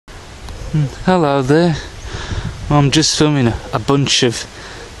Hello there. I'm just filming a bunch of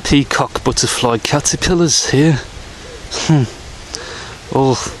peacock butterfly caterpillars here.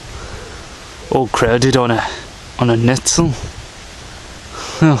 All crowded on a nettle.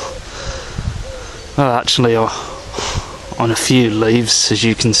 Well, actually, on a few leaves, as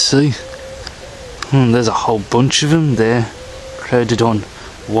you can see. There's a whole bunch of them there, crowded on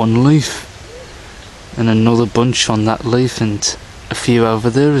one leaf, and another bunch on that leaf, and a few over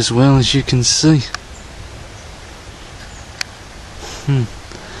there as well, as you can see.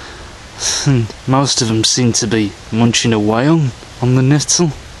 Most of them seem to be munching away on the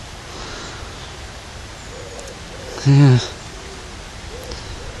nettle.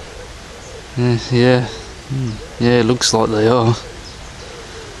 Yeah, it looks like they are.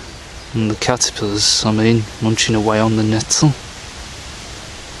 And the caterpillars, I mean, munching away on the nettle.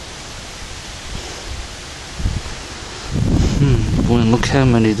 Well, look how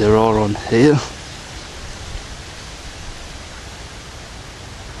many there are on here.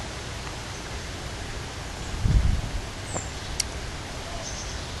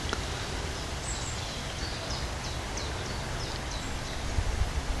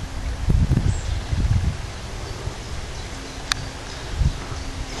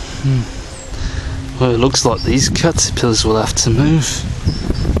 Well, it looks like these caterpillars will have to move.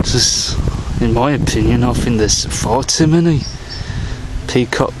 Just, in my opinion, I think there's far too many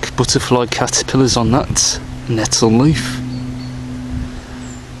peacock butterfly caterpillars on that nettle leaf.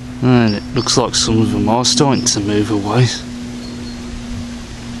 And it looks like some of them are starting to move away.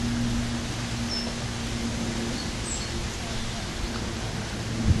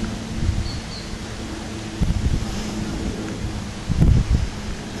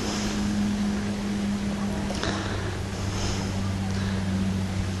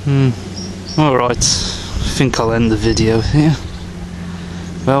 Alright, I think I'll end the video here.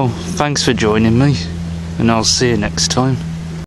 Well, thanks for joining me, and I'll see you next time.